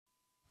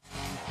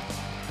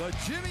The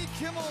Jimmy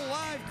Kimmel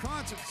Live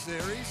Concert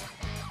Series,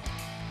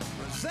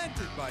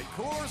 presented by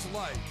Coors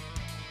Light.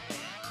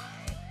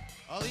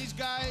 These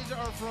guys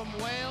are from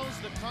Wales,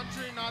 the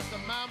country, not the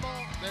mammal.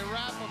 They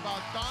rap about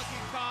Donkey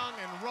Kong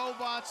and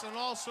robots and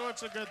all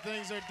sorts of good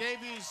things. Their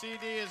debut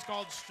CD is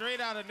called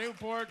Straight Outta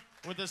Newport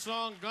with the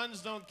song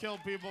Guns Don't Kill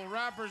People.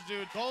 Rappers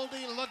do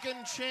Goldie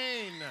Lookin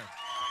chain.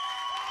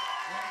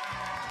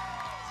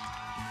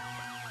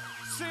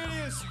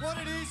 Serious, what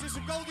it is a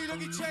Goldie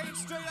Lookin chain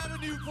straight out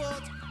of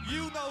Newport.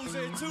 You knows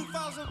it,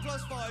 2000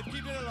 plus 5,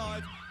 keep it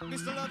alive.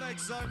 Mr. Love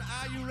X Son,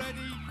 are you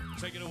ready?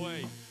 Take it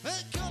away.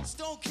 Guns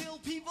don't kill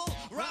people,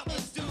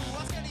 rappers do.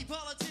 Ask any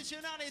politician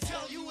and they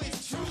tell you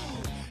it's true.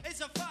 It's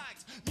a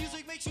fact,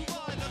 music makes you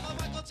violent. Like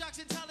Michael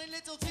Jackson telling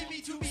little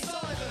Timmy to be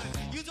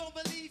silent. You don't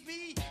believe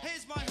me?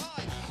 Here's my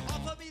hype.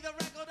 Offer me the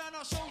record and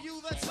I'll show you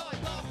the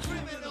type of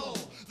criminal.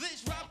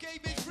 This rap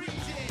game is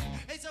freezing.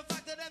 It's a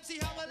fact that MC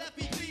Hammer left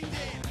me bleeding.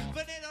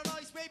 Vanilla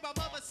Ice made my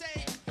mother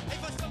say,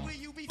 if I stuck with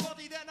you before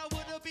then I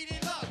would have been in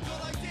luck,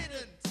 but I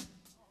didn't.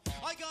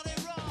 I got it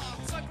wrong.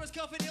 Cypress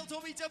Cuffin Hill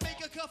told me to make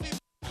a coffin,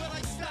 but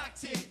I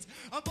stacked it.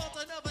 I bought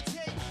another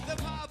tape, the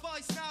power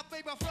by Snap,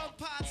 made my front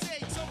part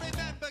take. So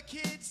remember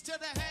kids, to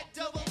the head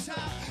double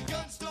tap.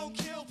 Guns don't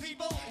kill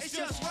people, it's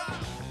just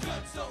rap.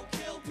 Guns don't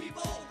kill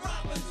people,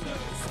 rappers do.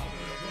 Some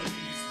of the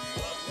police,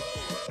 woo,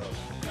 woo, woo.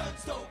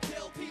 Guns don't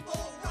kill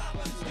people,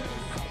 rappers do.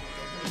 Some of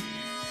the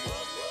police, woo,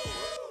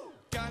 woo, woo.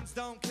 Guns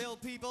don't kill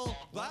people,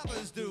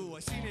 rappers do. I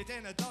seen it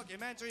in a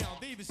documentary on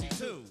BBC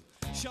Two.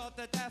 Shot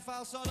the death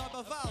outside of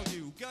a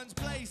value. Guns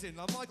blazing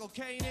like Michael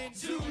Caine in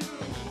Zulu.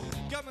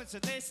 Government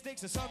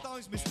statistics are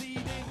sometimes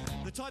misleading.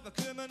 The type of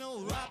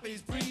criminal rap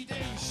is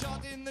breeding.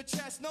 Shot in the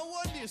chest, no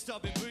wonder you're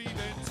stopping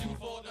breathing. 2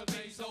 for the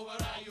bass, over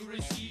how you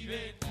receive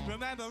it.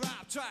 Remember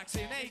rap tracks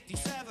in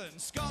 87.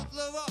 Scott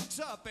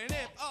LaRock's up in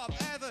hip-hop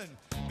heaven.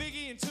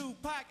 Biggie and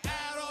Tupac,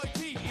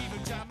 R.I.P.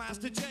 Even Jam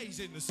Master J's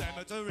in the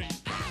cemetery.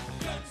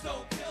 Guns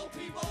don't kill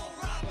people,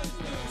 rappers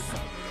do. Some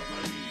of the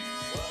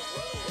police, woo,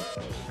 woo,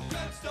 woo.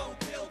 Guns don't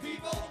kill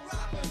people,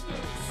 rappers do.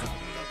 Some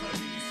of the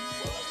police,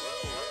 woo,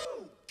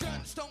 woo, woo.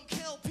 Guns don't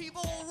kill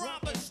people,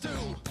 rappers do.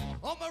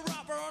 I'm a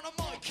rapper and I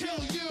might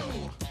kill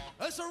you.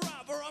 As a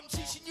rapper, I'm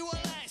teaching you a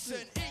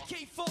lesson.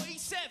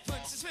 AK-47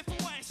 to Smith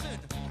 & Wesson.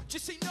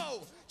 Just say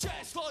no,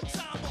 just like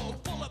Sambo.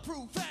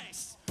 Bulletproof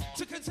vest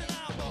to contain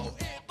ammo.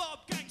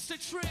 Hip-hop gangster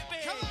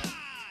tripping. Come on!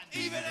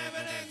 Even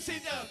Eminem's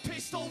in the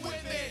pistol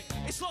whipping.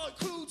 It's like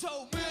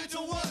Pluto,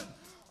 Murder One.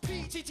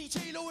 PTT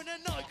J-Lo in a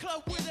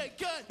nightclub with a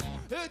gun.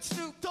 Heard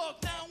Snoop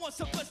Dogg now wants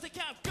to bust a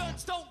cap.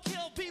 Guns don't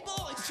kill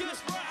people, it's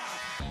just rap.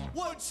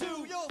 1,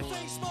 2, your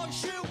face, my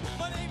shoe.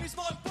 My name is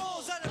Mike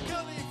Balls and I'm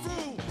coming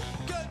through.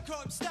 Gun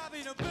crime,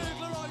 stabbing and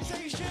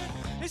burglarization.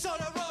 It's on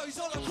a rise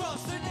all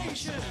across the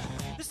nation.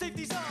 The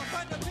safety's off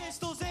and the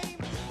pistols aim.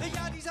 The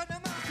Yannies and the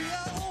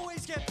Mafia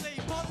always get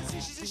blamed.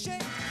 Politicians are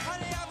ashamed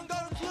and they haven't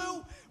got a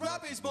clue.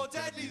 Rap is more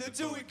deadly than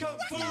doing kung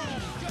fu.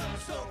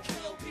 Guns don't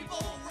kill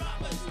people,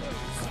 rappers do.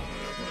 Some of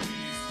the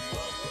police, woo,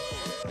 woo,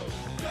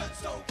 woo. Guns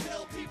don't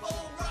kill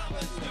people,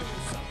 rappers do.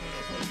 Some of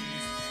the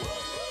police,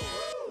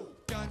 woo, woo, woo.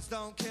 Guns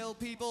don't kill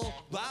people,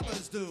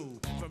 rappers do.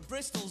 From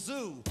Bristol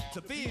Zoo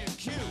to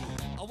B&Q.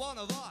 I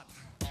wanna rap,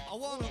 I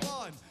wanna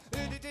rhyme.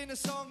 Heard it in a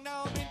song,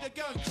 now I'm into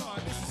gun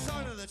crime. It's the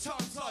sign of the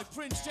times, like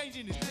Prince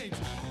changing his name.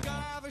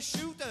 Gonna have a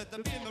shooter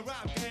to be in the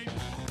rap game.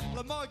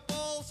 Like Mike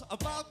Balls,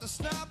 about to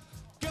snap.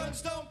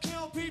 Guns don't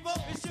kill people,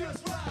 it's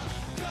just rap.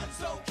 Guns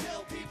don't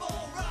kill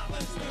people,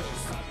 rappers do.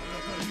 Some of the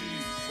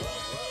police, woo,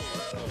 woo,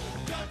 woo.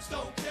 Guns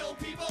don't kill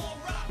people,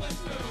 rappers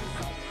do.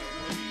 Some of the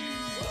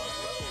police,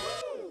 woo,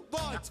 woo, woo.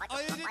 Right, I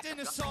heard it in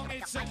a song,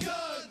 it's a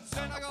guns.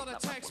 Then I got a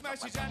text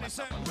message and it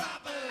said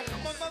rappers.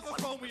 My mother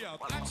phoned me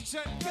up and she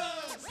said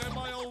guns. Then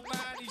my old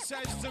man, he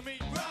says to me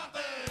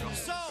rappers.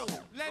 So,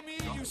 let me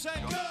hear you say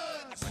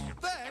guns.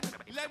 Then,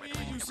 let me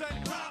hear you say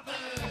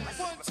rappers.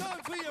 One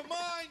time for your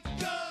mind,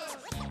 guns.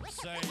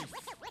 Safe.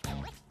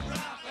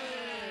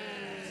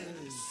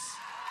 Rappers.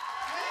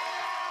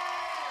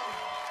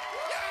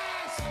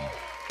 Yes!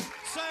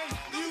 Safe,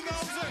 you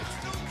know it.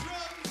 Don't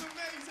drums,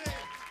 amazing.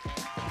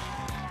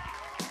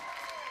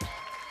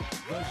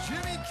 The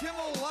Jimmy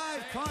Kimmel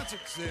Live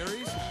Concert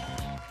Series,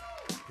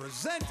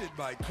 presented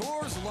by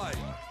Coors Light.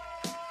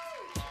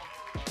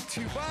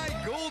 To buy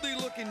Goldie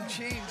Lookin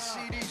chain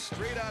CD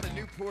straight out of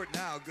Newport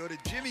now, go to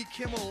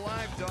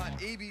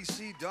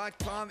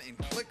jimmykimmellive.abc.com and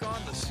click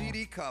on the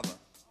CD cover.